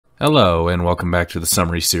Hello, and welcome back to the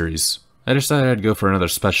summary series. I decided I'd go for another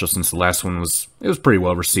special since the last one was pretty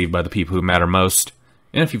well received by the people who matter most.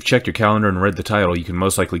 And if you've checked your calendar and read the title, you can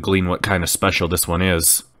most likely glean what kind of special this one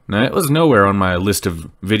is. Now, it was nowhere on my list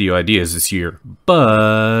of video ideas this year,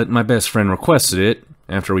 but my best friend requested it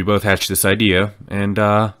after we both hatched this idea, and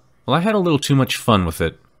well, I had a little too much fun with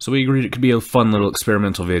it. So we agreed it could be a fun little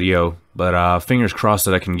experimental video, but fingers crossed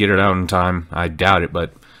that I can get it out in time. I doubt it,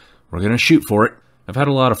 but we're gonna shoot for it. I've had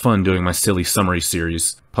a lot of fun doing my silly summary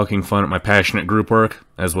series, poking fun at my passionate group work,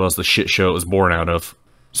 as well as the shit show it was born out of.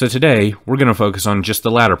 So today, we're gonna focus on just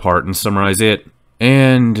the latter part and summarize it.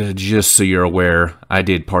 And just so you're aware, I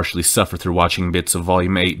did partially suffer through watching bits of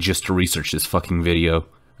Volume 8 just to research this fucking video.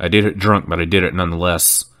 I did it drunk, but I did it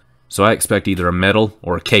nonetheless. So I expect either a medal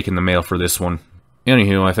or a cake in the mail for this one.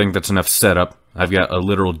 Anywho, I think that's enough setup. I've got a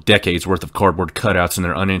literal decade's worth of cardboard cutouts and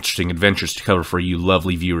their uninteresting adventures to cover for you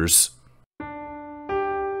lovely viewers.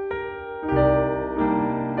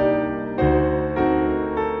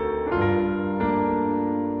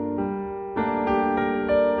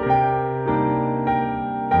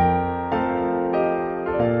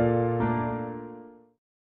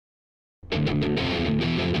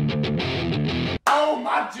 Oh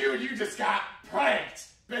my dude, you just got pranked!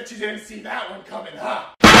 Bet you didn't see that one coming, huh?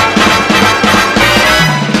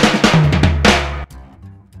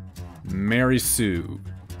 Mary Sue,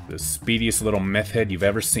 the speediest little meth head you've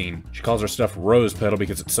ever seen. She calls her stuff rose petal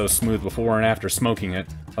because it's so smooth before and after smoking it.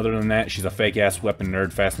 Other than that, she's a fake-ass weapon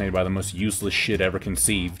nerd fascinated by the most useless shit ever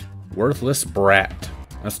conceived. Worthless brat.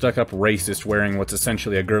 A stuck-up racist wearing what's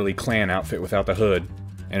essentially a girly Klan outfit without the hood.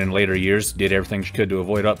 And in later years, did everything she could to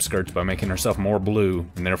avoid upskirts by making herself more blue,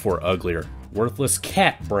 and therefore uglier. Worthless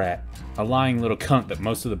cat brat. A lying little cunt that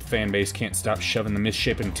most of the fanbase can't stop shoving the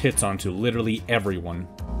misshapen tits onto literally everyone.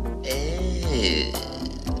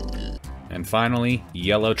 And finally,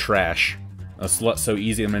 yellow trash. A slut so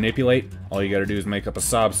easy to manipulate, all you gotta do is make up a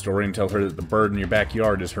sob story and tell her that the bird in your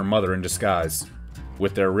backyard is her mother in disguise.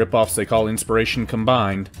 With their ripoffs they call inspiration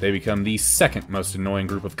combined, they become the second most annoying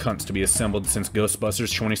group of cunts to be assembled since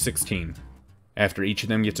Ghostbusters 2016. After each of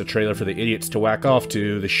them gets a trailer for the idiots to whack off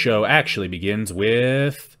to, the show actually begins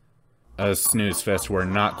with a snooze fest where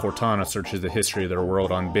not Cortana searches the history of their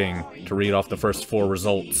world on Bing to read off the first 4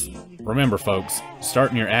 results. Remember folks,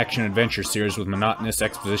 starting your action-adventure series with monotonous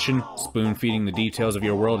exposition, spoon-feeding the details of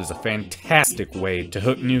your world is a fantastic way to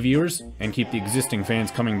hook new viewers and keep the existing fans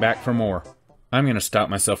coming back for more. I'm gonna stop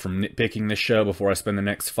myself from nitpicking this show before I spend the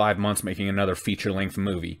next 5 months making another feature-length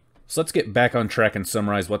movie. So let's get back on track and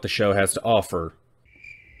summarize what the show has to offer.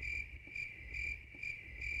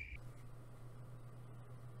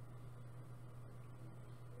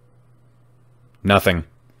 Nothing.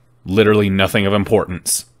 Literally nothing of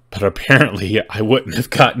importance. But apparently I wouldn't have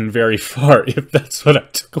gotten very far if that's what I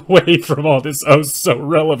took away from all this oh so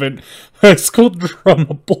relevant high school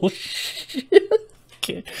drama bullshit.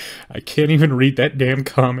 I can't even read that damn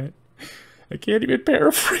comment. I can't even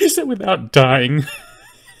paraphrase it without dying.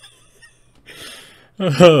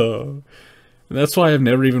 Oh, that's why I've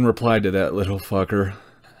never even replied to that little fucker.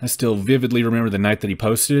 I still vividly remember the night that he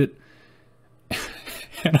posted it.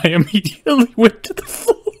 And I immediately went to the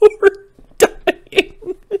floor, dying.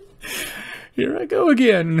 Here I go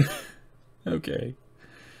again. Okay.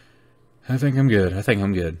 I think I'm good. I think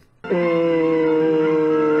I'm good.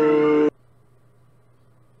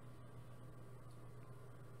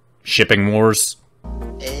 Shipping wars.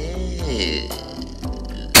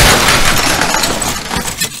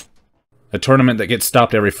 A tournament that gets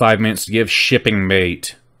stopped every 5 minutes to give shipping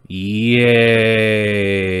bait. Yay.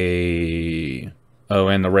 Oh,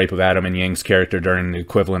 and the rape of Adam and Yang's character during the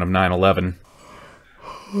equivalent of 9/11.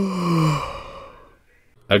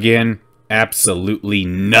 Again, absolutely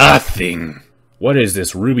nothing. What is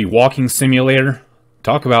this, RWBY walking simulator?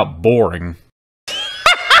 Talk about boring.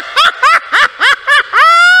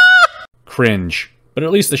 Cringe. But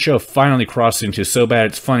at least the show finally crossed into so bad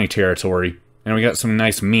it's funny territory, and we got some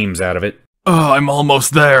nice memes out of it. Oh, I'm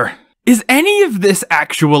almost there. Is any of this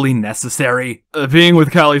actually necessary? Being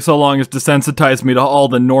with Callie so long has desensitized me to all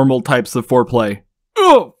the normal types of foreplay.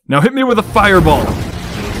 Oh! Now hit me with a fireball!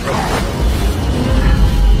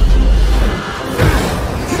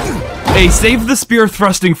 Hey, save the spear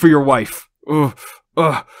thrusting for your wife.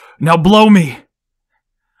 Now blow me!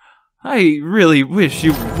 I really wish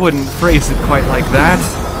you wouldn't phrase it quite like that.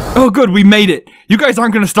 Oh good, we made it! You guys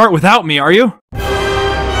aren't gonna start without me, are you?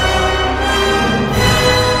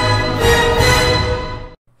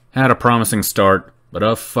 Had a promising start, but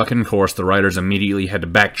of fucking course the writers immediately had to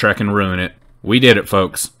backtrack and ruin it. We did it,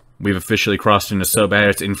 folks. We've officially crossed into so bad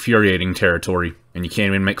it's infuriating territory, and you can't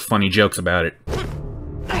even make funny jokes about it.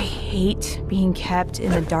 hate being kept in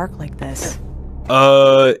the dark like this.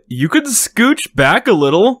 You could scooch back a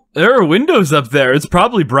little. There are windows up there. It's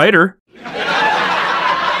probably brighter.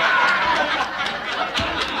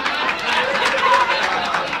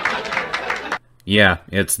 Yeah,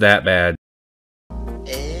 it's that bad.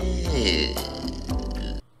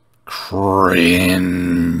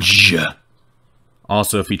 Cringe.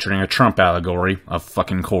 Also featuring a Trump allegory, of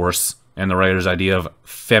fucking course, and the writer's idea of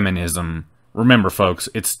feminism. Remember, folks,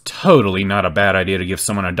 it's totally not a bad idea to give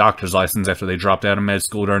someone a doctor's license after they dropped out of med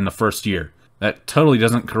school during the first year. That totally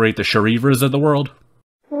doesn't create the Sharivas of the world.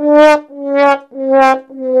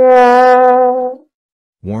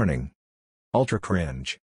 Warning. Ultra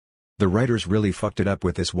cringe. The writers really fucked it up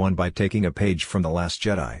with this one by taking a page from The Last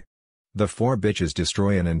Jedi. The four bitches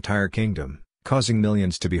destroy an entire kingdom, causing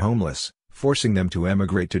millions to be homeless, forcing them to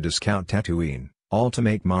emigrate to discount Tatooine, all to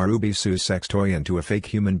make Marubi Sue's sex toy into a fake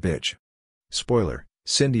human bitch. Spoiler,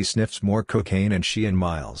 Cindy sniffs more cocaine and she and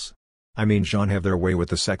Miles, Jean have their way with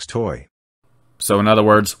the sex toy. So in other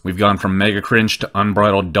words, we've gone from mega cringe to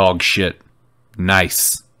unbridled dog shit.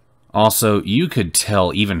 Nice. Also, you could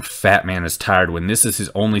tell even Fat Man is tired when this is his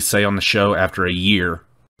only say on the show after a year.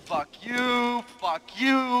 Fuck you, fuck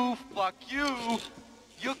you, fuck you,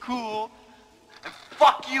 you're cool. And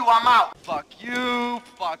fuck you, I'm out. Fuck you,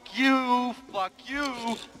 fuck you, fuck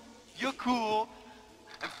you, you're cool.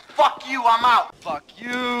 And fuck you, I'm out. Fuck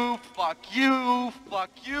you, fuck you, fuck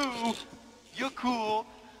you, you're cool.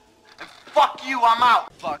 And fuck you, I'm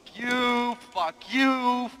out. Fuck you, fuck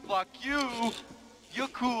you, fuck you, you're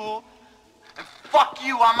cool. And fuck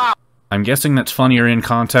you, I'm out. I'm guessing that's funnier in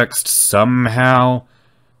context somehow,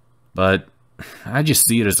 but I just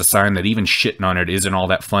see it as a sign that even shitting on it isn't all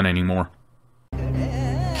that fun anymore.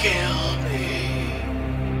 Kill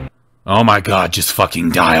me. Oh my god, just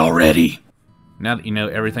fucking die already. Now that you know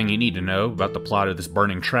everything you need to know about the plot of this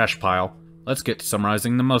burning trash pile, let's get to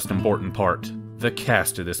summarizing the most important part. The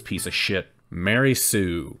cast of this piece of shit. Mary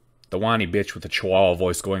Sue, the whiny bitch with the chihuahua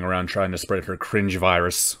voice going around trying to spread her cringe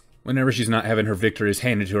virus. Whenever she's not having her victories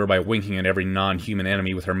handed to her by winking at every non-human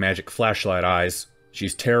enemy with her magic flashlight eyes,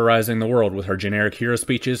 she's terrorizing the world with her generic hero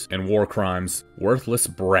speeches and war crimes. Worthless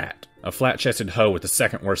brat, a flat-chested hoe with the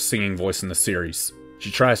second worst singing voice in the series. She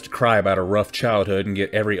tries to cry about her rough childhood and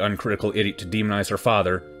get every uncritical idiot to demonize her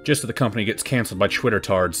father, just so the company gets cancelled by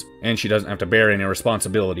Twittertards, and she doesn't have to bear any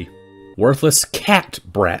responsibility. Worthless cat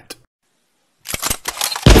brat.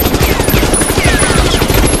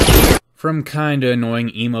 From kinda annoying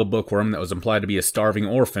emo bookworm that was implied to be a starving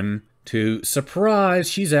orphan, to surprise,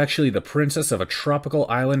 she's actually the princess of a tropical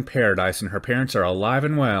island paradise and her parents are alive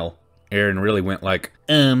and well. Aaron really went like,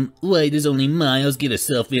 why does only Miles get a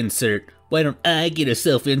self-insert? Why don't I get a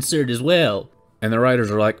self-insert as well? And the writers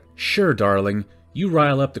are like, sure darling, you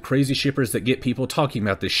rile up the crazy shippers that get people talking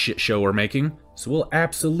about this shit show we're making, so we'll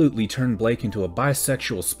absolutely turn Blake into a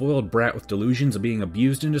bisexual spoiled brat with delusions of being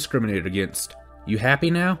abused and discriminated against. You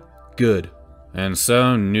happy now? Good. And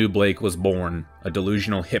so, new Blake was born, a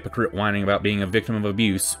delusional hypocrite whining about being a victim of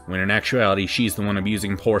abuse, when in actuality she's the one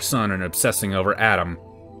abusing poor son and obsessing over Adam.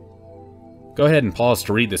 Go ahead and pause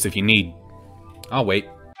to read this if you need. I'll wait.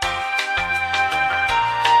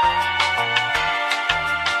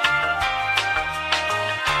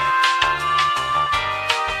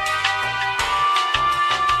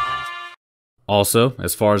 Also,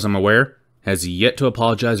 as far as I'm aware, has yet to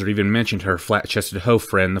apologize or even mention to her flat-chested hoe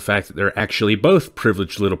friend the fact that they're actually both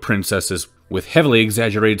privileged little princesses with heavily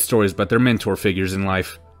exaggerated stories about their mentor figures in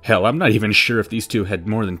life. Hell, I'm not even sure if these two had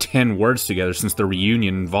more than 10 words together since their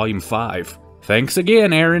reunion in Volume 5. Thanks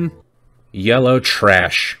again, Aaron. Yellow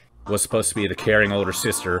trash was supposed to be the caring older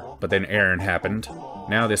sister, but then Aaron happened.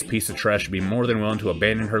 Now this piece of trash should be more than willing to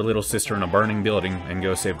abandon her little sister in a burning building and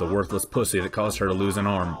go save the worthless pussy that caused her to lose an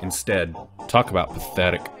arm instead. Talk about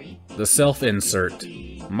pathetic. The self-insert.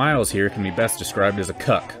 Miles here can be best described as a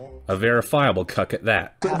cuck. A verifiable cuck at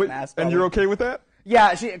that. And you're okay with that?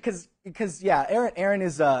 Yeah, because yeah,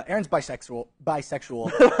 Aaron's bisexual.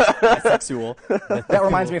 Bisexual. That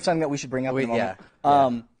reminds me of something that we should bring up. Yeah.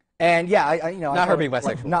 And yeah, I not her being bisexual.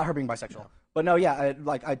 Like, not her being bisexual. But no, yeah,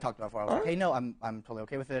 I talked about it before. I was like, hey, no, I'm totally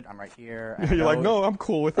okay with it. I'm right here. You're like, no, I'm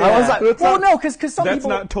cool with it. I was like, well, no, because some that's people.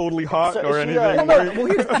 That's not totally hot or anything. Well,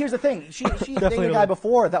 here's the thing. She dated a guy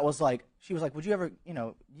before that was like, she was like, would you ever,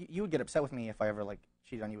 you would get upset with me if I ever like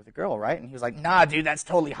cheated on you with a girl, right? And he was like, nah, dude, that's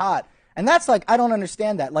totally hot. And that's like, I don't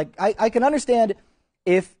understand that. Like, I can understand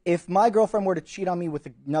if my girlfriend were to cheat on me with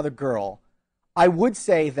another girl, I would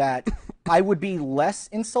say that I would be less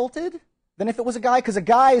insulted than if it was a guy, because a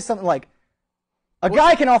guy is something like, A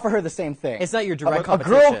guy can offer her the same thing. It's not your direct A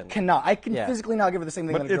competition. girl cannot. I can physically not give her the same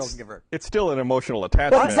thing that a girl can give her. It's still an emotional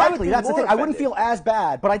attachment. But exactly, that's the thing. I wouldn't offended. feel as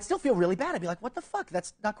bad, but I'd still feel really bad. I'd be like, what the fuck?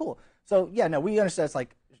 That's not cool. So, yeah, no, we understand. It's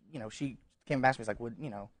like, you know, she came back to me, was like,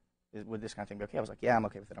 would this kind of thing be okay? I was like, yeah, I'm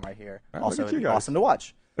okay with it. I'm right here. Right, Also, look at you it'd be guys. awesome to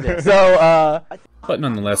watch. So, But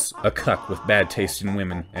nonetheless, a cuck with bad taste in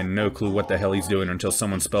women, and no clue what the hell he's doing until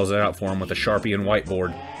someone spells it out for him with a Sharpie and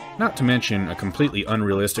whiteboard. Not to mention a completely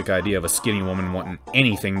unrealistic idea of a skinny woman wanting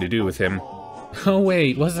anything to do with him. Oh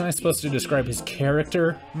wait, wasn't I supposed to describe his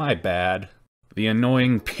character? My bad. The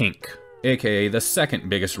annoying Pink, aka the second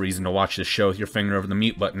biggest reason to watch this show with your finger over the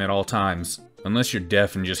mute button at all times. Unless you're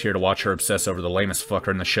deaf and just here to watch her obsess over the lamest fucker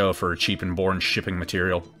in the show for cheap and boring shipping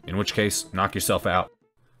material, in which case, knock yourself out.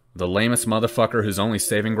 The lamest motherfucker whose only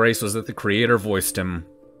saving grace was that the creator voiced him.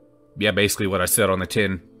 Yeah, basically what I said on the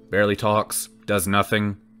tin. Barely talks, does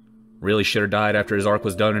nothing. Really should have died after his arc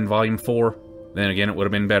was done in Volume 4. Then again, it would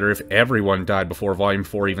have been better if everyone died before Volume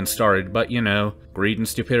 4 even started, but you know, greed and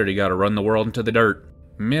stupidity gotta run the world into the dirt.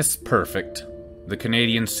 Miss Perfect. The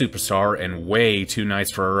Canadian superstar and way too nice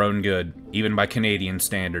for her own good, even by Canadian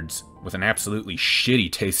standards, with an absolutely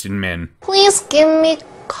shitty taste in men. Please give me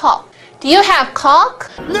cock. Do you have cock?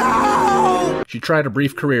 She tried a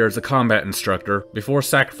brief career as a combat instructor before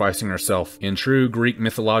sacrificing herself in true Greek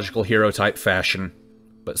mythological hero-type fashion.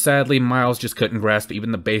 But sadly, Miles just couldn't grasp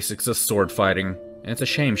even the basics of sword fighting. And it's a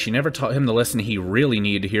shame she never taught him the lesson he really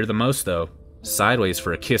needed to hear the most, though. Sideways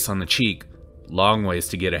for a kiss on the cheek. Long ways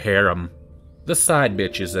to get a harem. The side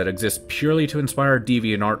bitches that exist purely to inspire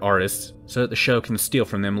DeviantArt artists, so that the show can steal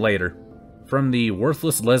from them later. From the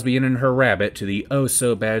worthless lesbian and her rabbit to the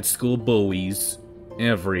oh-so-bad school bullies.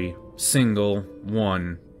 Every single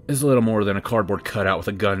one is a little more than a cardboard cutout with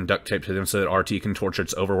a gun duct taped to them so that RT can torture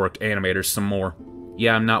its overworked animators some more.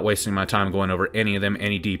 Yeah, I'm not wasting my time going over any of them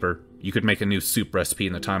any deeper. You could make a new soup recipe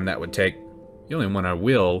in the time that would take. The only one I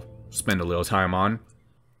will spend a little time on.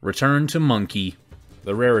 Return to Monkey.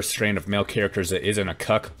 The rarest strain of male characters that isn't a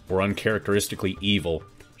cuck or uncharacteristically evil.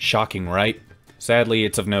 Shocking, right? Sadly,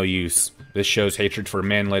 it's of no use. This show's hatred for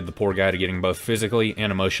men led the poor guy to getting both physically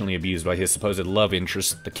and emotionally abused by his supposed love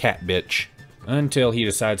interest, the cat bitch. Until he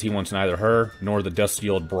decides he wants neither her nor the dusty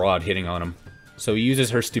old broad hitting on him. So he uses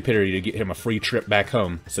her stupidity to get him a free trip back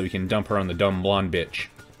home so he can dump her on the dumb blonde bitch.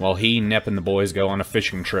 While he, Nep, and the boys go on a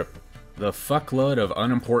fishing trip. The fuckload of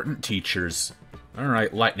unimportant teachers.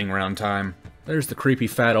 Alright, lightning round time. There's the creepy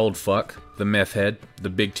fat old fuck, the meth head, the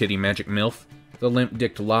big titty magic milf, the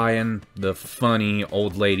limp-dicked lion, the funny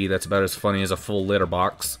old lady that's about as funny as a full litter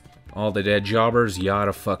box, all the dead jobbers,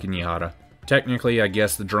 yada fucking yada. Technically, I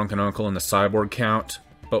guess the drunken uncle and the cyborg count,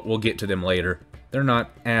 but we'll get to them later. They're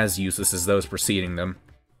not as useless as those preceding them.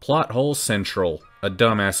 Plot hole central. A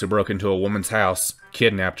dumbass who broke into a woman's house,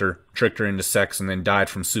 kidnapped her, tricked her into sex, and then died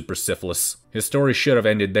from super syphilis. His story should have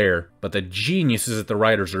ended there, but the geniuses at the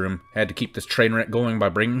writer's room had to keep this train wreck going by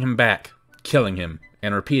bringing him back, killing him,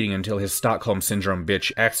 and repeating until his Stockholm Syndrome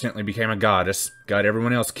bitch accidentally became a goddess, got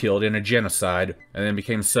everyone else killed in a genocide, and then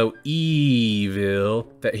became so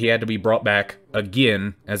evil that he had to be brought back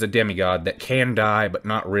again as a demigod that can die, but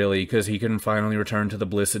not really, because he can finally return to the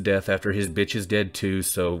bliss of death after his bitch is dead too,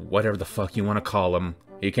 so whatever the fuck you want to call him.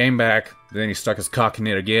 He came back, then he stuck his cock in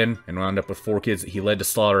it again, and wound up with 4 kids that he led to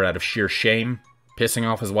slaughter out of sheer shame, pissing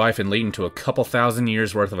off his wife and leading to a couple thousand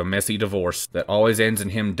years worth of a messy divorce that always ends in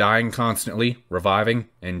him dying constantly, reviving,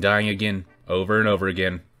 and dying again, over and over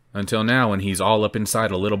again. Until now when he's all up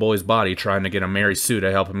inside a little boy's body trying to get a Mary Sue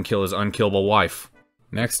to help him kill his unkillable wife.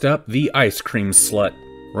 Next up, the ice cream slut.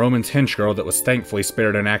 Roman's henchgirl that was thankfully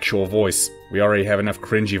spared an actual voice. We already have enough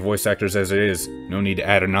cringy voice actors as it is, no need to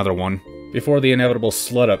add another one. Before the inevitable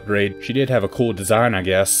slut upgrade, she did have a cool design, I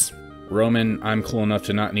guess. Roman, I'm cool enough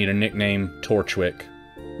to not need a nickname, Torchwick.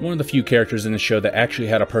 One of the few characters in the show that actually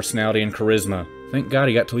had a personality and charisma. Thank God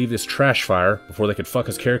he got to leave this trash fire before they could fuck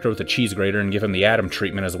his character with a cheese grater and give him the Adam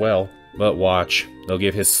treatment as well. But watch, they'll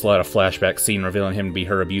give his slut a flashback scene revealing him to be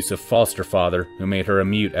her abusive foster father who made her a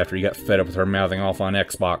mute after he got fed up with her mouthing off on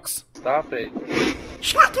Xbox. Stop it.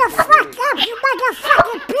 Shut the fuck up, you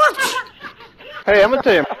motherfucking bitch! Hey, I'm gonna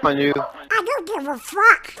tell you Manu. I don't give a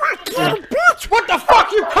fuck. Fuck you, bitch! What the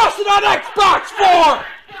fuck you cussing on Xbox for?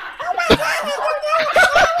 Oh my god,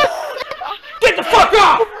 Get the fuck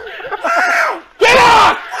up! Get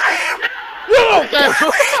up!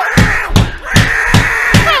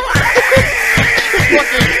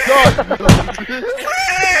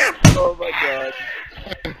 Oh my god.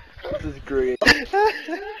 This is great.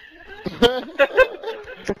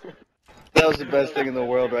 That was the best thing in the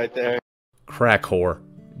world right there. Crack whore.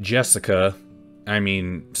 Jessica,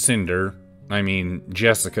 Cinder,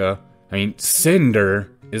 Jessica, I mean,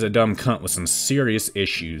 Cinder is a dumb cunt with some serious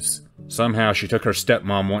issues. Somehow she took her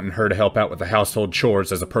stepmom wanting her to help out with the household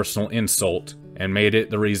chores as a personal insult, and made it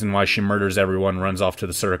the reason why she murders everyone, runs off to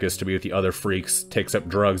the circus to be with the other freaks, takes up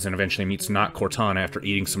drugs, and eventually meets not Cortana after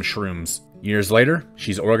eating some shrooms. Years later,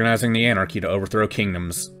 she's organizing the anarchy to overthrow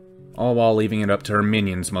kingdoms, all while leaving it up to her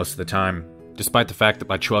minions most of the time. Despite the fact that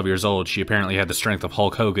by 12 years old, she apparently had the strength of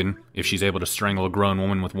Hulk Hogan, if she's able to strangle a grown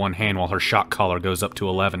woman with one hand while her shock collar goes up to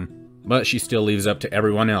 11. But she still leaves up to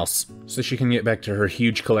everyone else, so she can get back to her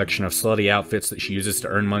huge collection of slutty outfits that she uses to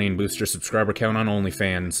earn money and boost her subscriber count on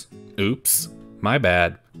OnlyFans. Oops. My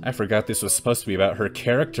bad. I forgot this was supposed to be about her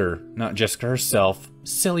character, not Jessica herself.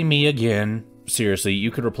 Silly me again. Seriously, you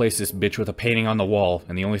could replace this bitch with a painting on the wall,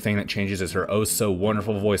 and the only thing that changes is her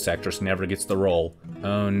oh-so-wonderful voice actress never gets the role.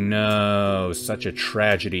 Oh no, such a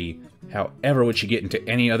tragedy. However would she get into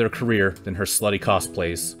any other career than her slutty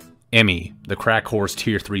cosplays? Emmy, the crack whore's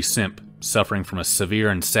tier 3 simp, suffering from a severe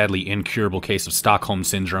and sadly incurable case of Stockholm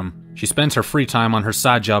Syndrome. She spends her free time on her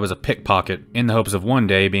side job as a pickpocket, in the hopes of one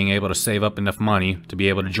day being able to save up enough money to be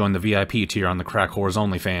able to join the VIP tier on the crack whore's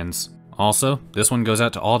OnlyFans. Also, this one goes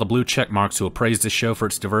out to all the blue checkmarks who will praise this show for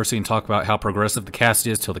its diversity and talk about how progressive the cast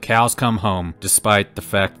is till the cows come home, despite the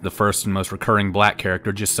fact that the first and most recurring black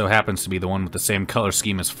character just so happens to be the one with the same color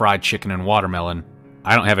scheme as fried chicken and watermelon.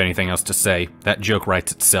 I don't have anything else to say. That joke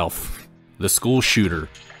writes itself. The school shooter,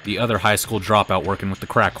 the other high school dropout working with the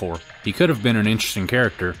crack whore. He could have been an interesting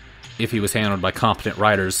character if he was handled by competent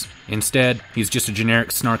writers. Instead, he's just a generic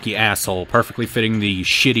snarky asshole, perfectly fitting the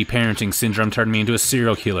shitty parenting syndrome turned me into a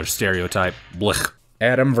serial killer stereotype. Blech.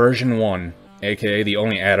 Adam version 1, aka the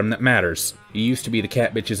only Adam that matters. He used to be the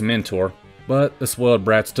cat bitch's mentor, but the spoiled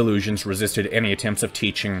brat's delusions resisted any attempts of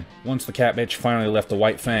teaching. Once the cat bitch finally left the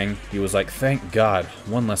White Fang, he was like, thank God,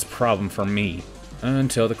 one less problem for me.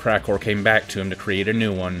 Until the crack whore came back to him to create a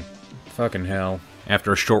new one. Fucking hell.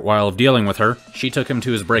 After a short while of dealing with her, she took him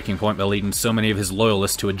to his breaking point by leading so many of his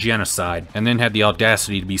loyalists to a genocide, and then had the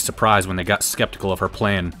audacity to be surprised when they got skeptical of her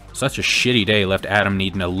plan. Such a shitty day left Adam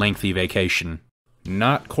needing a lengthy vacation.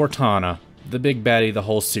 Not Cortana, the big baddie of the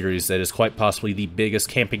whole series that is quite possibly the biggest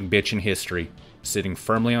camping bitch in history, sitting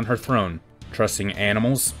firmly on her throne, trusting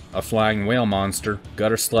animals, a flying whale monster,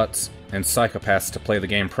 gutter sluts, and psychopaths to play the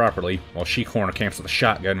game properly, while she corner camps with a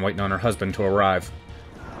shotgun waiting on her husband to arrive.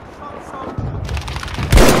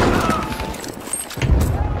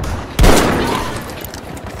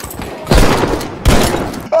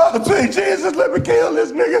 Oh, sweet Jesus, let me kill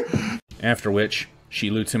this nigga! After which, she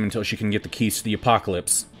loots him until she can get the keys to the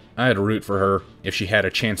apocalypse. I had to root for her if she had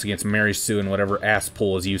a chance against Mary Sue and whatever ass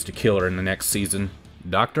pull is used to kill her in the next season.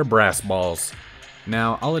 Dr. Brassballs.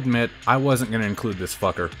 Now, I'll admit, I wasn't going to include this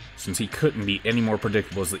fucker, since he couldn't be any more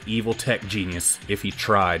predictable as the evil tech genius if he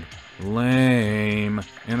tried. Lame.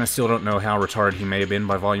 And I still don't know how retarded he may have been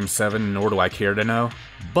by Volume 7, nor do I care to know.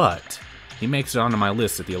 But he makes it onto my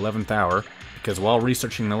list at the 11th hour, because while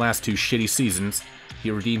researching the last 2 shitty seasons,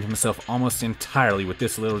 he redeemed himself almost entirely with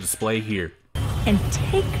this little display here. And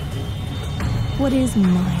take what is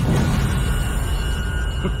mine.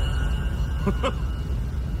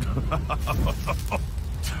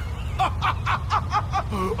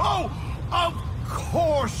 Oh, of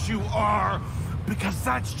course you are! Because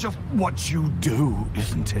that's just what you do,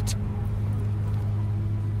 isn't it?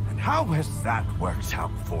 And how has that worked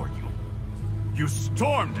out for you? You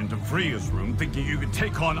stormed into Freya's room thinking you could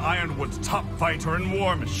take on Ironwood's top fighter and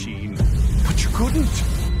War Machine. But you couldn't.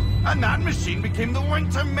 And that machine became the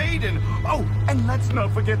Winter Maiden. Oh, and let's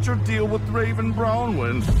not forget your deal with Raven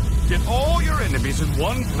Brownwind. Get all your enemies in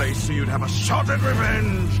one place so you'd have a shot at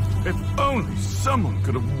revenge. If only someone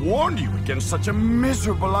could have warned you against such a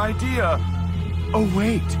miserable idea. Oh,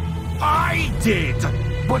 wait. I did!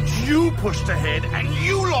 But you pushed ahead and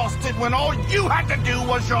you lost it when all you had to do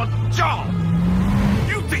was your job!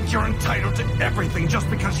 You think you're entitled to everything just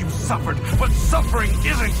because you suffered, but suffering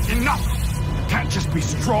isn't enough! Can't just be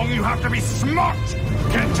strong, you have to be smart!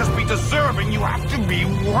 Can't just be deserving, you have to be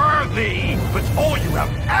worthy! But all you have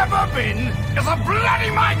ever been is a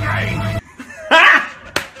bloody migraine!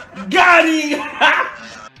 Ha! Got him!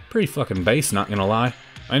 Pretty fucking base, not gonna lie.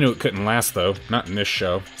 I knew it couldn't last though, not in this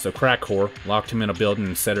show, so Crack Whore locked him in a building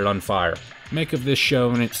and set it on fire. Make of this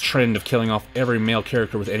show and its trend of killing off every male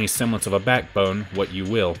character with any semblance of a backbone what you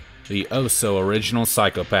will. The oh-so-original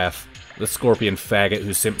psychopath. The scorpion faggot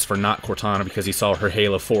who simps for not Cortana because he saw her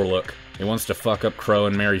Halo 4 look. He wants to fuck up Crow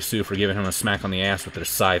and Mary Sue for giving him a smack on the ass with their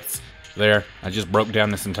scythes. There, I just broke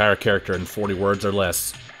down this entire character in 40 words or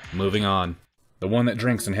less. Moving on. The one that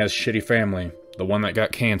drinks and has shitty family. The one that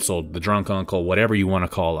got cancelled, the drunk uncle, whatever you want to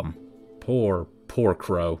call him. Poor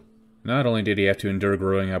Crow. Not only did he have to endure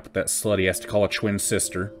growing up with that slut he has to call a twin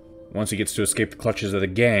sister, once he gets to escape the clutches of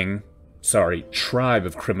the tribe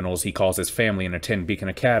of criminals he calls his family and attend Beacon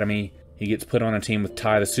Academy, he gets put on a team with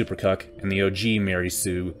Ty the Supercuck and the OG Mary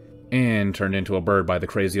Sue, and turned into a bird by the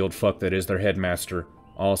crazy old fuck that is their headmaster,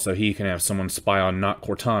 all so he can have someone spy on Not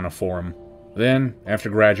Cortana for him. Then, after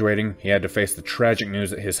graduating, he had to face the tragic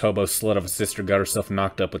news that his hobo slut of a sister got herself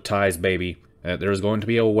knocked up with Ty's baby, that there was going to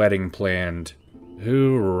be a wedding planned.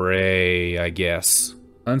 Hooray, I guess.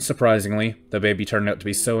 Unsurprisingly, the baby turned out to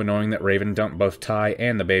be so annoying that Raven dumped both Ty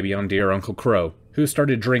and the baby on dear Uncle Crow, who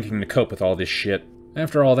started drinking to cope with all this shit.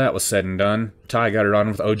 After all that was said and done, Ty got it on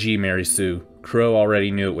with OG Mary Sue. Crow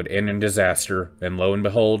already knew it would end in disaster, and lo and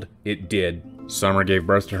behold, it did. Summer gave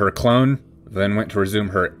birth to her clone, then went to resume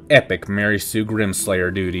her epic Mary Sue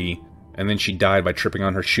Grimslayer duty, and then she died by tripping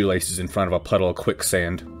on her shoelaces in front of a puddle of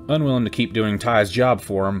quicksand. Unwilling to keep doing Ty's job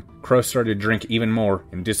for him, Crow started to drink even more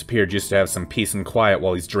and disappeared just to have some peace and quiet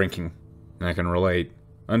while he's drinking. I can relate.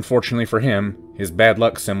 Unfortunately for him, his bad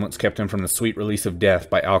luck semblance kept him from the sweet release of death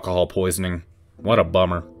by alcohol poisoning. What a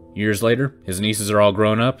bummer. Years later, his nieces are all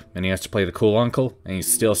grown up, and he has to play the cool uncle, and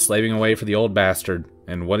he's still slaving away for the old bastard.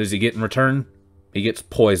 And what does he get in return? He gets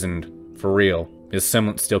poisoned. For real. His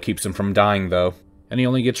semblance still keeps him from dying, though. And he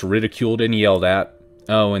only gets ridiculed and yelled at.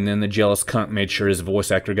 Oh, and then the jealous cunt made sure his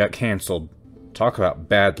voice actor got cancelled. Talk about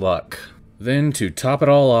bad luck. Then, to top it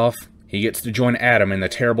all off, he gets to join Adam in the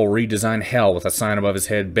terrible redesign hell with a sign above his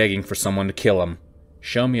head begging for someone to kill him.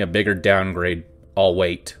 Show me a bigger downgrade. I'll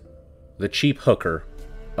wait. The cheap hooker,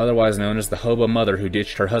 otherwise known as the hobo mother who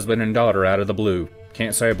ditched her husband and daughter out of the blue.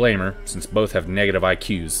 Can't say I blame her, since both have negative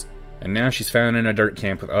IQs. And now she's found in a dirt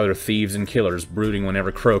camp with other thieves and killers, brooding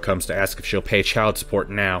whenever Crow comes to ask if she'll pay child support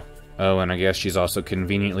now. Oh, and I guess she's also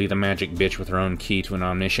conveniently the magic bitch with her own key to an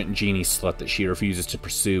omniscient genie slut that she refuses to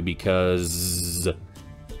pursue because...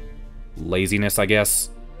 laziness, I guess?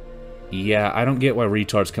 Yeah, I don't get why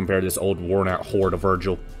retards compare this old worn-out whore to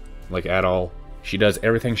Virgil. Like, at all. She does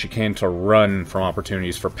everything she can to run from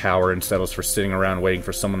opportunities for power and settles for sitting around waiting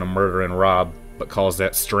for someone to murder and rob, but calls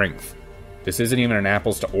that strength. This isn't even an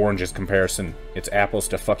apples to oranges comparison, it's apples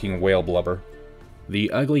to fucking whale blubber. The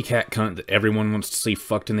ugly cat cunt that everyone wants to see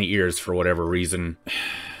fucked in the ears for whatever reason.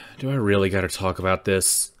 Do I really gotta talk about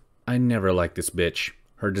this? I never liked this bitch.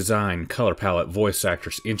 Her design, color palette, voice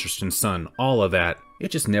actress, interest in son, all of that. It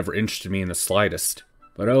just never interested me in the slightest.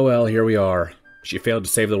 But oh well, here we are. She failed to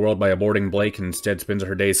save the world by aborting Blake and instead spends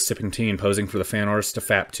her days sipping tea and posing for the fan artist to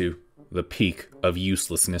fap to. The peak of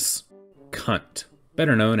uselessness. Cunt.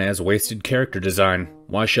 Better known as wasted character design.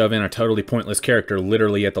 Why shove in a totally pointless character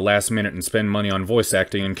literally at the last minute and spend money on voice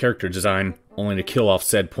acting and character design, only to kill off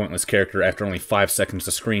said pointless character after only 5 seconds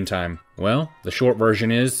of screen time? Well, the short version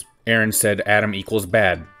is, Aaron said Adam equals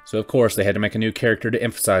bad. So of course they had to make a new character to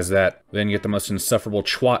emphasize that, then get the most insufferable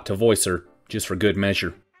twat to voice her, just for good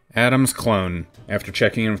measure. Adam's clone. After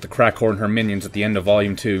checking in with the crack whore and her minions at the end of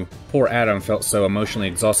Volume 2, poor Adam felt so emotionally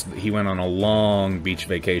exhausted that he went on a long beach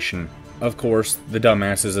vacation. Of course, the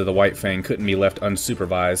dumbasses of the White Fang couldn't be left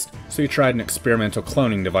unsupervised, so he tried an experimental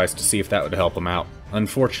cloning device to see if that would help him out.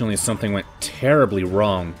 Unfortunately, something went terribly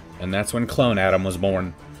wrong, and that's when Clone Adam was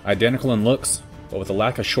born. Identical in looks, but with a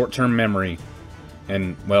lack of short-term memory,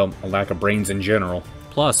 and, well, a lack of brains in general.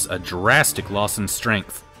 Plus, a drastic loss in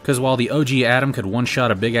strength. Because while the OG Adam could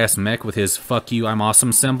one-shot a big-ass mech with his fuck you, I'm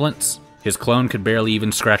awesome semblance, his clone could barely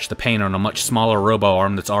even scratch the paint on a much smaller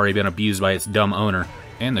robo-arm that's already been abused by its dumb owner.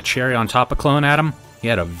 And the cherry on top of Clone Adam, he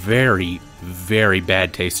had a very, very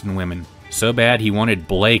bad taste in women. So bad he wanted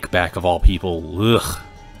Blake back of all people. Ugh.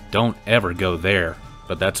 Don't ever go there.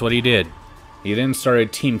 But that's what he did. He then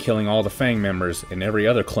started team-killing all the Fang members and every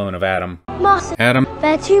other clone of Adam. Master, Adam,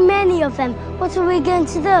 there are too many of them. What are we going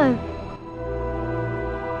to do?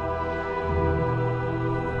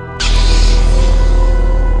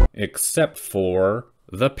 except for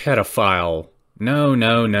the pedophile. No,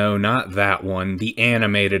 not that one. The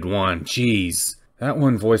animated one. Jeez. That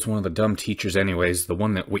one voiced one of the dumb teachers anyways, the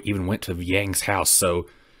one that even went to Yang's house, so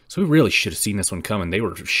we really should have seen this one coming. They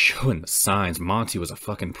were showing the signs. Monty was a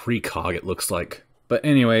fucking precog, it looks like. But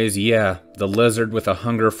anyways, yeah, the lizard with a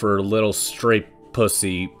hunger for little stray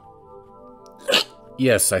pussy.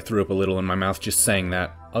 Yes, I threw up a little in my mouth just saying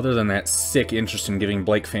that. Other than that sick interest in giving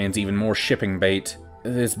Blake fans even more shipping bait,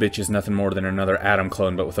 this bitch is nothing more than another Adam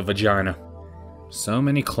clone but with a vagina. So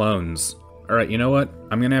many clones. Alright, you know what?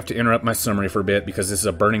 I'm gonna have to interrupt my summary for a bit because this is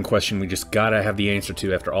a burning question we just gotta have the answer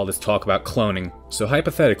to after all this talk about cloning. So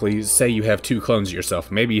hypothetically, say you have 2 clones of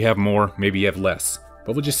yourself. Maybe you have more, maybe you have less.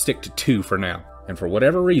 But we'll just stick to 2 for now. And for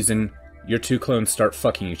whatever reason, your 2 clones start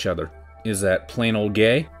fucking each other. Is that plain old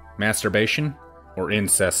gay, masturbation, or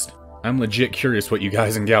incest? I'm legit curious what you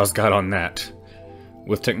guys and gals got on that.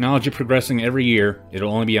 With technology progressing every year,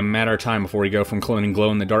 it'll only be a matter of time before we go from cloning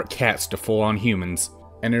glow-in-the-dark cats to full-on humans.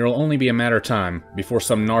 And it'll only be a matter of time before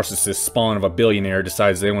some narcissist spawn of a billionaire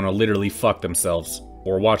decides they want to literally fuck themselves.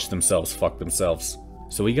 Or watch themselves fuck themselves.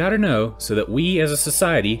 So we gotta know, so that we as a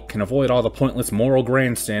society can avoid all the pointless moral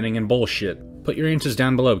grandstanding and bullshit. Put your answers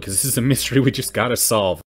down below, because this is a mystery we just gotta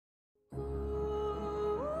solve.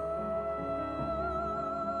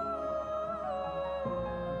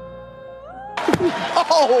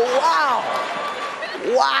 Oh,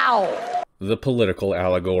 wow! Wow! The political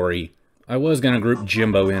allegory. I was gonna group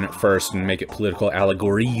Jimbo in at first and make it political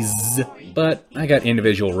allegories, but I got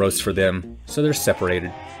individual roasts for them, so they're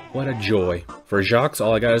separated. What a joy. For Jacques,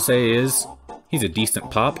 all I gotta say is, he's a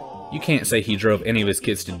decent pop. You can't say he drove any of his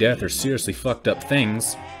kids to death or seriously fucked up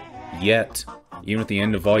things. Yet. Even at the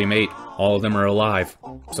end of Volume 8, all of them are alive.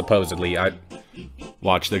 Supposedly.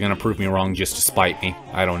 Watch, they're gonna prove me wrong just to spite me.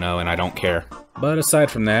 I don't know, and I don't care. But aside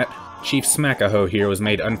from that, Chief Smackahoe here was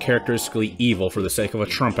made uncharacteristically evil for the sake of a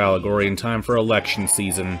Trump allegory in time for election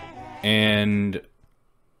season. And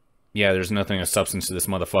yeah, there's nothing of substance to this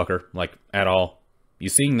motherfucker, like, at all. You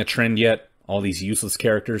seeing the trend yet? All these useless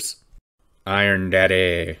characters? Iron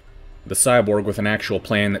Daddy. The cyborg with an actual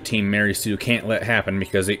plan that Team Mary Sue can't let happen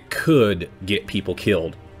because it could get people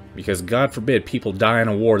killed. Because God forbid people die in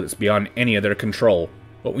a war that's beyond any of their control.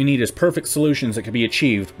 What we need is perfect solutions that can be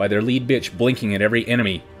achieved by their lead bitch blinking at every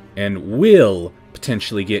enemy. And will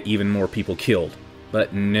potentially get even more people killed.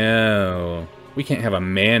 But no, we can't have a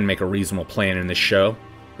man make a reasonable plan in this show.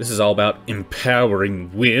 This is all about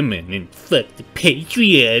empowering women and fuck the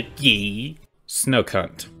patriarchy. Snow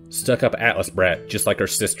cunt. Stuck up Atlas brat, just like her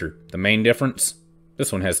sister. The main difference?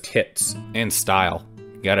 This one has tits. And style.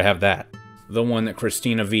 Gotta have that. The one that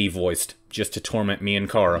Christina V voiced, just to torment me and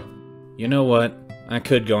Kara. You know what? I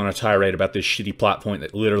could go on a tirade about this shitty plot point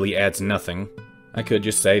that literally adds nothing. I could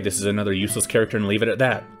just say this is another useless character and leave it at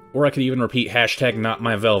that. Or I could even repeat hashtag not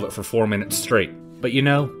my velvet for 4 minutes straight. But you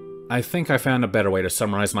know, I think I found a better way to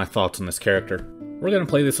summarize my thoughts on this character. We're gonna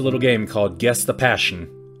play this little game called Guess the Passion.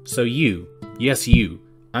 So you, yes you,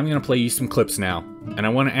 I'm gonna play you some clips now, and I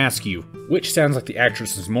wanna ask you, which sounds like the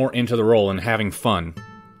actress is more into the role and having fun?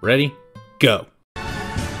 Ready? Go!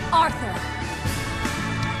 Arthur!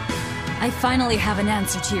 I finally have an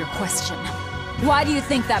answer to your question. Why do you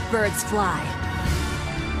think that birds fly?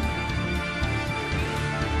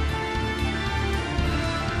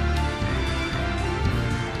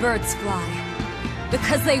 Birds fly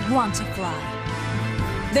because they want to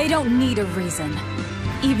fly. They don't need a reason,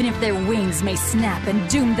 even if their wings may snap and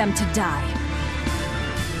doom them to die.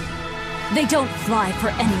 They don't fly for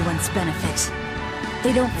anyone's benefit.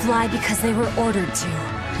 They don't fly because they were ordered to.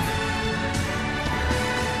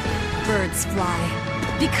 Birds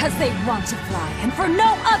fly because they want to fly, and for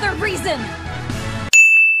no other reason!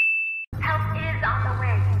 Help is on the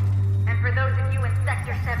way. And for those of you in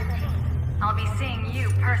Sector 17, I'll be seeing you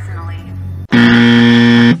personally.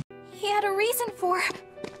 He had a reason for...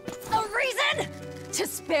 A reason? To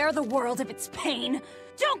spare the world of its pain?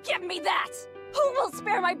 Don't give me that! Who will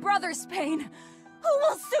spare my brother's pain? Who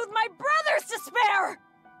will soothe my brother's despair?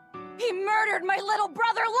 He murdered my little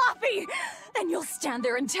brother Loppy! And you'll stand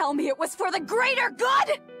there and tell me it was for the greater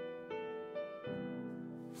good?!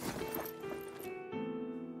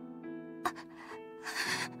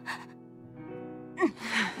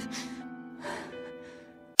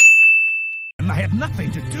 And I had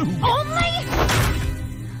nothing to do. Only?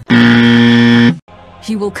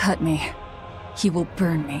 He will cut me. He will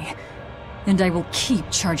burn me. And I will keep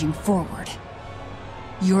charging forward.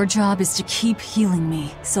 Your job is to keep healing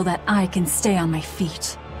me so that I can stay on my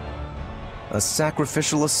feet. A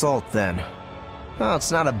sacrificial assault, then. Oh,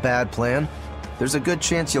 it's not a bad plan. There's a good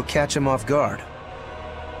chance you'll catch him off guard.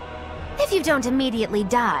 If you don't immediately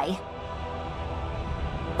die.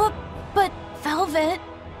 But, Velvet,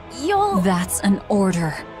 you'll... That's an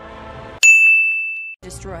order.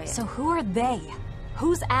 Destroy it. So who are they?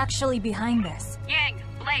 Who's actually behind this? Yang,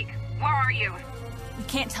 Blake, where are you? We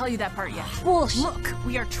can't tell you that part yet. Bullshit. Look,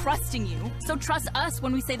 we are trusting you, so trust us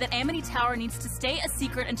when we say that Amity Tower needs to stay a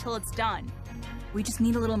secret until it's done. We just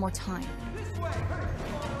need a little more time.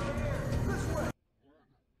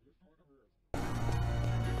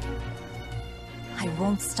 I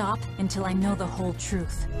won't stop until I know the whole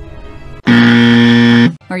truth.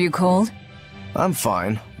 Are you cold? I'm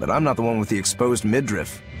fine, but I'm not the one with the exposed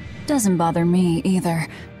midriff. Doesn't bother me either.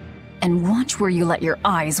 And watch where you let your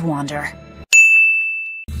eyes wander.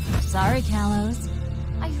 Sorry, Kalos.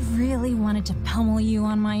 I really wanted to pummel you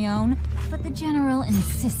on my own, but the General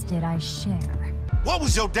insisted I share. What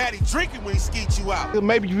was your daddy drinking when he skeet you out?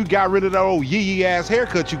 Maybe you got rid of that old yee-yee ass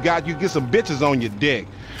haircut you got, you get some bitches on your dick.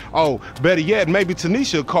 Oh, better yet, maybe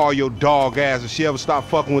Tanisha will call your dog ass if she ever stop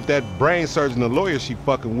fucking with that brain surgeon and lawyer she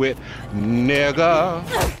fucking with,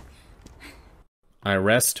 nigga. I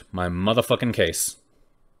rest my motherfucking case.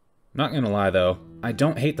 Not gonna lie though, I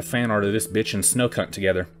don't hate the fan art of this bitch and Snowcunt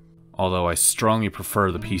together. Although I strongly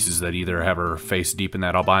prefer the pieces that either have her face deep in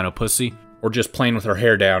that albino pussy, or just plain with her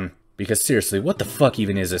hair down. Because seriously, what the fuck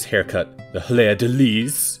even is this haircut? The fleur de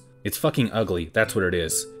lis? It's fucking ugly, that's what it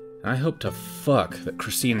is. And I hope to fuck that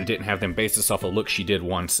Christina didn't have them base this off a look she did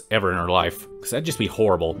once, ever in her life. Because that'd just be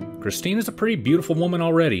horrible. Christina's a pretty beautiful woman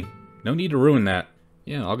already. No need to ruin that.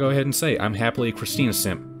 Yeah, I'll go ahead and say, I'm happily a Christina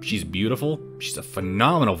simp. She's beautiful, she's a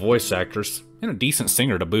phenomenal voice actress, and a decent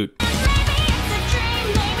singer to boot.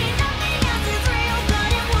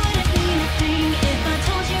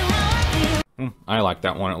 I like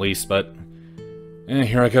that one at least, but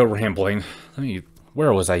here I go rambling.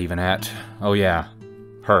 Where was I even at? Oh yeah,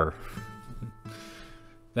 her.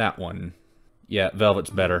 That one. Yeah, Velvet's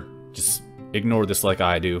better. Just ignore this like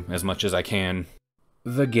I do, as much as I can.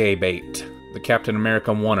 The gay bait. The Captain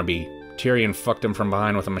America wannabe. Tyrion fucked him from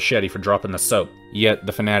behind with a machete for dropping the soap. Yet,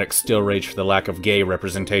 the fanatics still rage for the lack of gay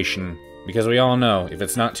representation. Because we all know, if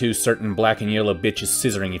it's not two certain black and yellow bitches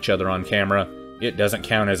scissoring each other on camera, it doesn't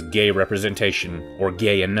count as gay representation, or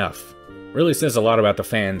gay enough. Really says a lot about the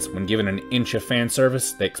fans. When given an inch of fan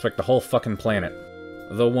service, they expect the whole fucking planet.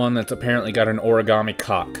 The one that's apparently got an origami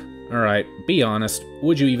cock. Alright, be honest,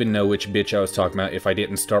 would you even know which bitch I was talking about if I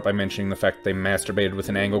didn't start by mentioning the fact they masturbated with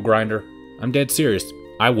an angle grinder? I'm dead serious,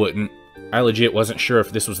 I wouldn't. I legit wasn't sure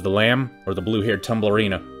if this was the lamb, or the blue-haired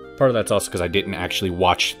tumblerina. Part of that's also because I didn't actually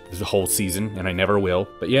watch the whole season, and I never will.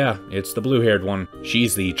 But yeah, it's the blue-haired one.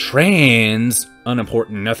 She's the trans,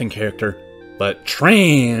 unimportant nothing character, but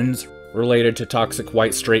trans, related to toxic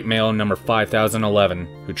white straight male number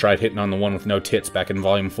 5011, who tried hitting on the one with no tits back in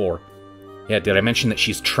Volume 4. Yeah, did I mention that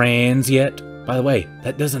she's trans yet? By the way,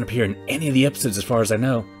 that doesn't appear in any of the episodes as far as I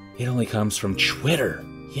know. It only comes from Twitter.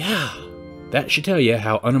 Yeah, that should tell you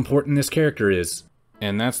how unimportant this character is.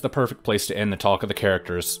 And that's the perfect place to end the talk of the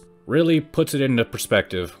characters. Really puts it into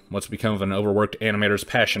perspective what's become of an overworked animator's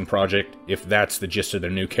passion project, if that's the gist of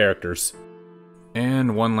their new characters.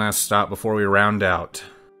 And one last stop before we round out.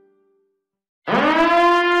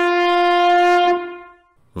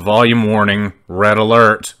 Volume warning, red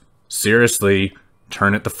alert. Seriously,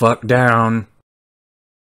 turn it the fuck down.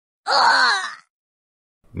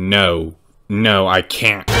 No, I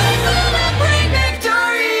can't.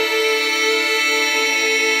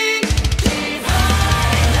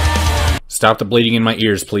 Stop the bleeding in my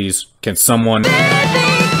ears, please. Can someone...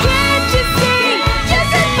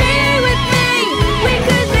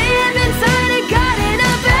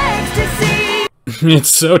 It's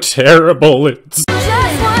so terrible, it's...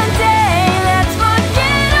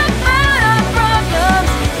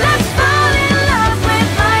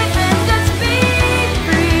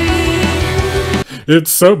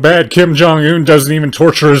 It's so bad Kim Jong-un doesn't even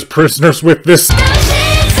torture his prisoners with this...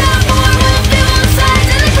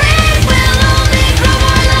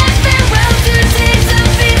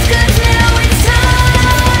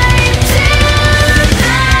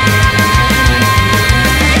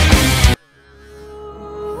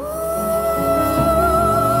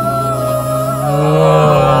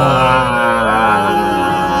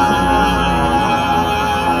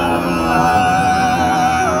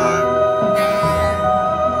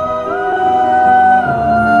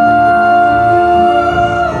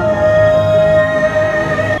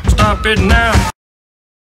 it now.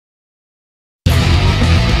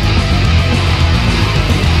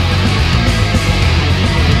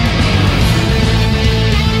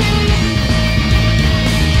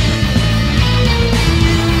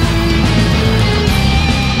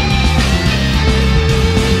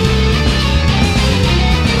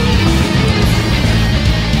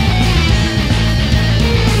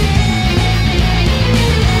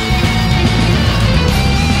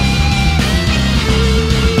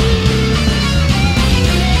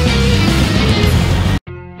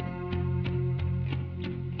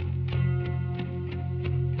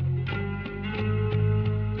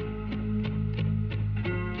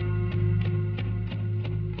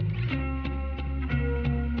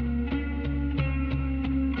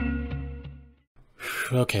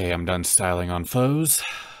 Okay, I'm done styling on foes.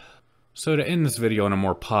 So to end this video on a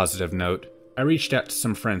more positive note, I reached out to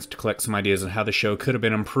some friends to collect some ideas on how the show could have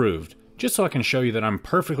been improved, just so I can show you that I'm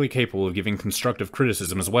perfectly capable of giving constructive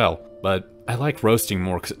criticism as well. But I like roasting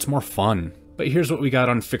more because it's more fun. But here's what we got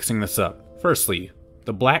on fixing this up. Firstly,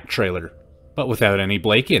 the Black trailer, but without any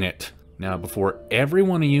Blake in it.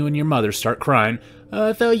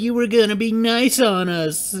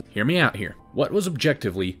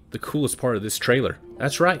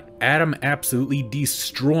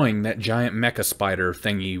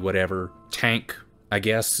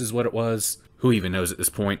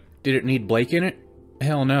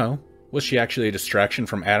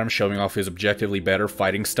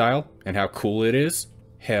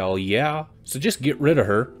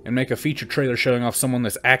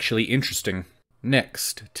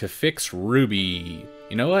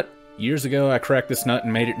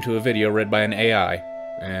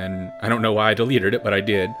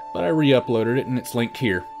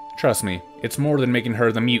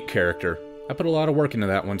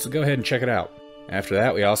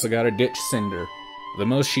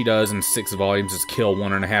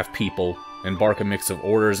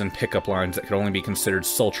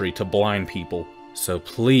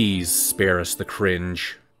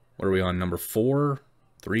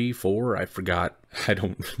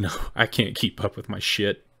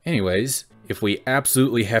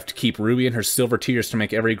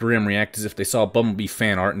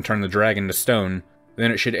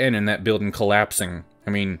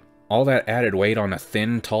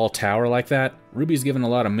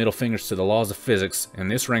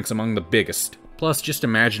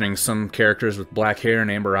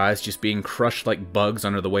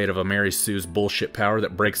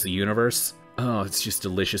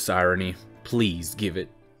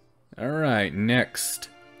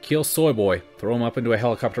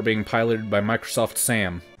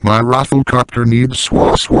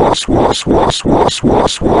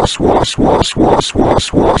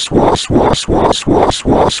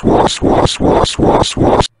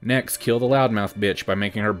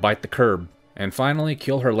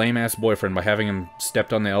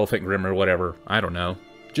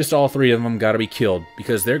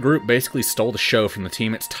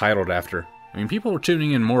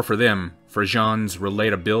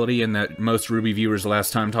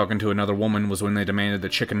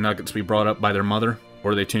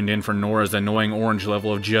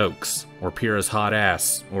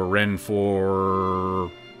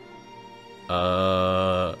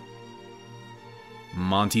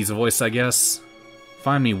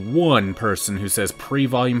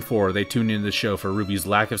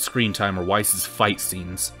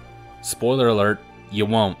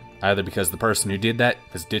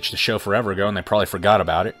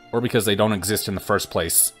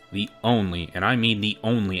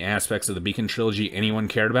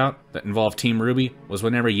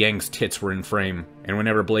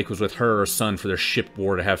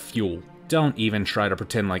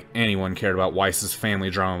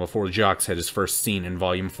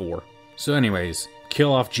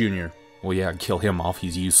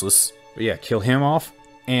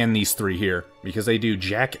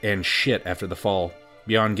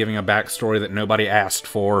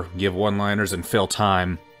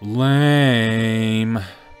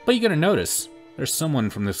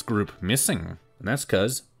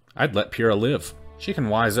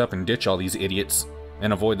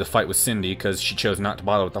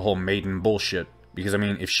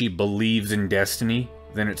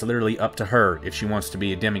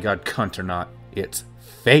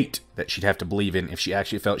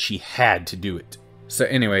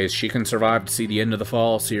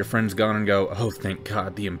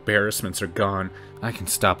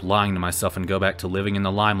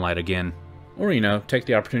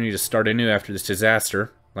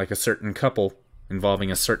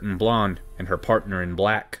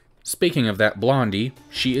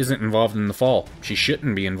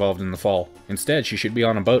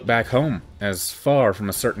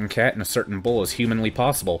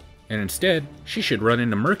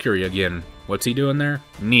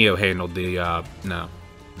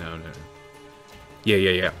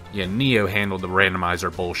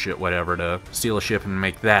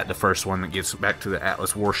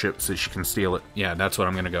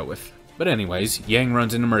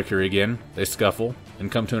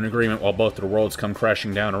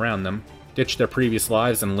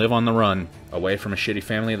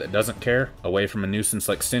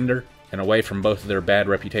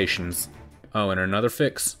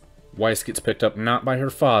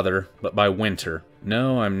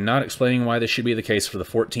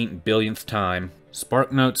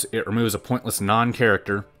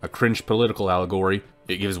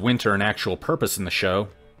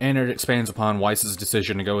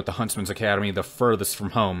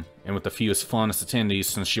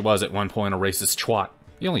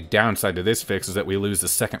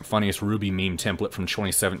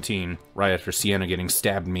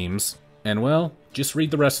 And well, just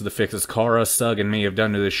read the rest of the fixes Kara, Sug, and me have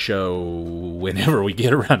done to this show whenever we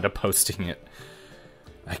get around to posting it.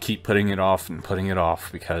 I keep putting it off and putting it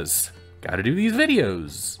off because gotta do these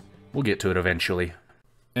videos. We'll get to it eventually.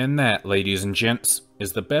 And that, ladies and gents,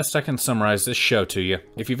 is the best I can summarize this show to you.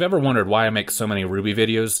 If you've ever wondered why I make so many RWBY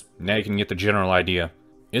videos, now you can get the general idea.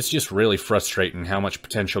 It's just really frustrating how much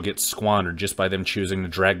potential gets squandered just by them choosing to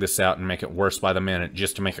drag this out and make it worse by the minute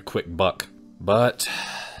just to make a quick buck. But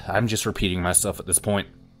I'm just repeating myself at this point.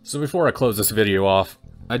 So before I close this video off,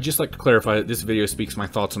 I'd just like to clarify that this video speaks my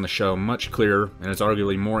thoughts on the show much clearer and is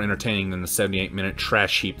arguably more entertaining than the 78-minute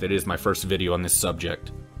trash heap that is my first video on this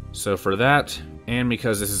subject. So for that, and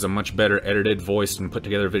because this is a much better edited, voiced, and put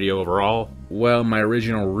together video overall, well, my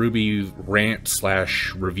original RWBY rant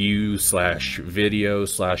slash review slash video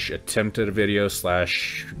slash attempted video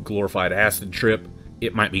slash glorified acid trip,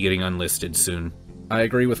 it might be getting unlisted soon. I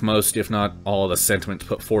agree with most, if not all, of the sentiments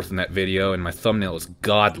put forth in that video, and my thumbnail is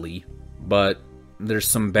godly, but there's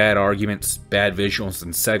some bad arguments, bad visuals,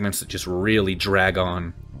 and segments that just really drag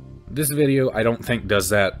on. This video, I don't think does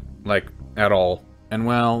that, like, at all. And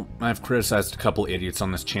well, I've criticized a couple idiots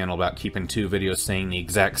on this channel about keeping two videos saying the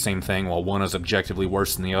exact same thing while one is objectively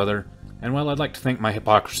worse than the other, and well, I'd like to think my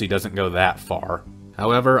hypocrisy doesn't go that far.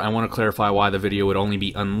 However, I want to clarify why the video would only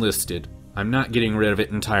be unlisted. I'm not getting rid of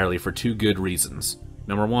it entirely for two good reasons.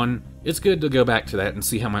 Number one, it's good to go back to that and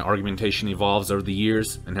see how my argumentation evolves over the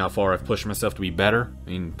years, and how far I've pushed myself to be better.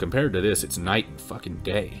 I mean, compared to this, it's night and fucking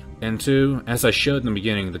day. And two, as I showed in the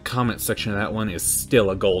beginning, the comment section of that one is still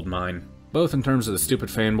a gold mine. Both in terms of the stupid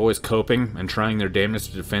fanboys coping and trying their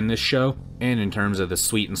damnedest to defend this show, and in terms of the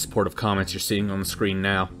sweet and supportive comments you're seeing on the screen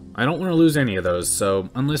now. I don't want to lose any of those, so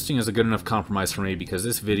unlisting is a good enough compromise for me because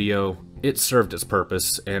this video, it served its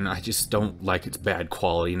purpose, and I just don't like its bad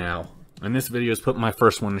quality now. And this video has put my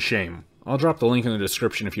first one to shame. I'll drop the link in the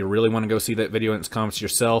description if you really want to go see that video in its comments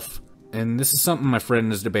yourself. And this is something my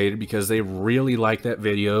friend has debated because they really like that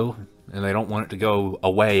video, and they don't want it to go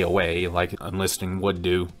away like unlisting would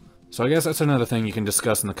do. So I guess that's another thing you can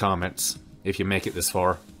discuss in the comments, if you make it this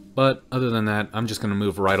far. But other than that, I'm just going to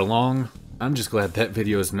move right along. I'm just glad that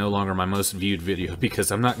video is no longer my most viewed video,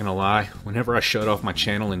 because I'm not going to lie, whenever I showed off my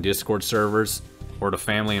channel in Discord servers, or to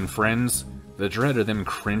family and friends, the dread of them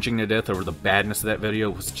cringing to death over the badness of that video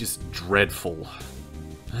was just dreadful.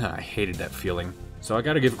 I hated that feeling. So I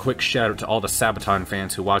gotta give a quick shout out to all the Sabaton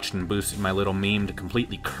fans who watched and boosted my little meme to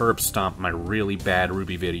completely curb stomp my really bad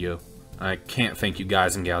RWBY video. I can't thank you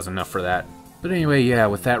guys and gals enough for that. But anyway, yeah,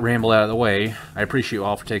 with that ramble out of the way, I appreciate you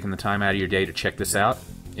all for taking the time out of your day to check this out.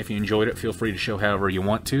 If you enjoyed it, feel free to show however you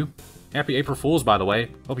want to. Happy April Fools, by the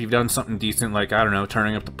way. Hope you've done something decent like, I don't know,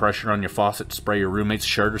 turning up the pressure on your faucet to spray your roommate's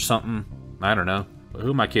shirt or something. I don't know. But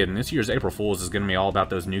who am I kidding? This year's April Fools is going to be all about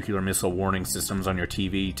those nuclear missile warning systems on your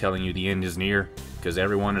TV telling you the end is near, because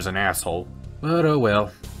everyone is an asshole. But oh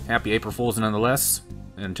well. Happy April Fools nonetheless.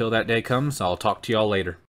 And until that day comes, I'll talk to y'all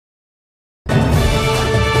later. Our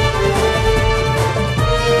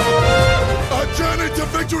journey to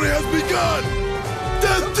victory has begun!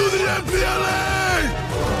 Death to the MPLA!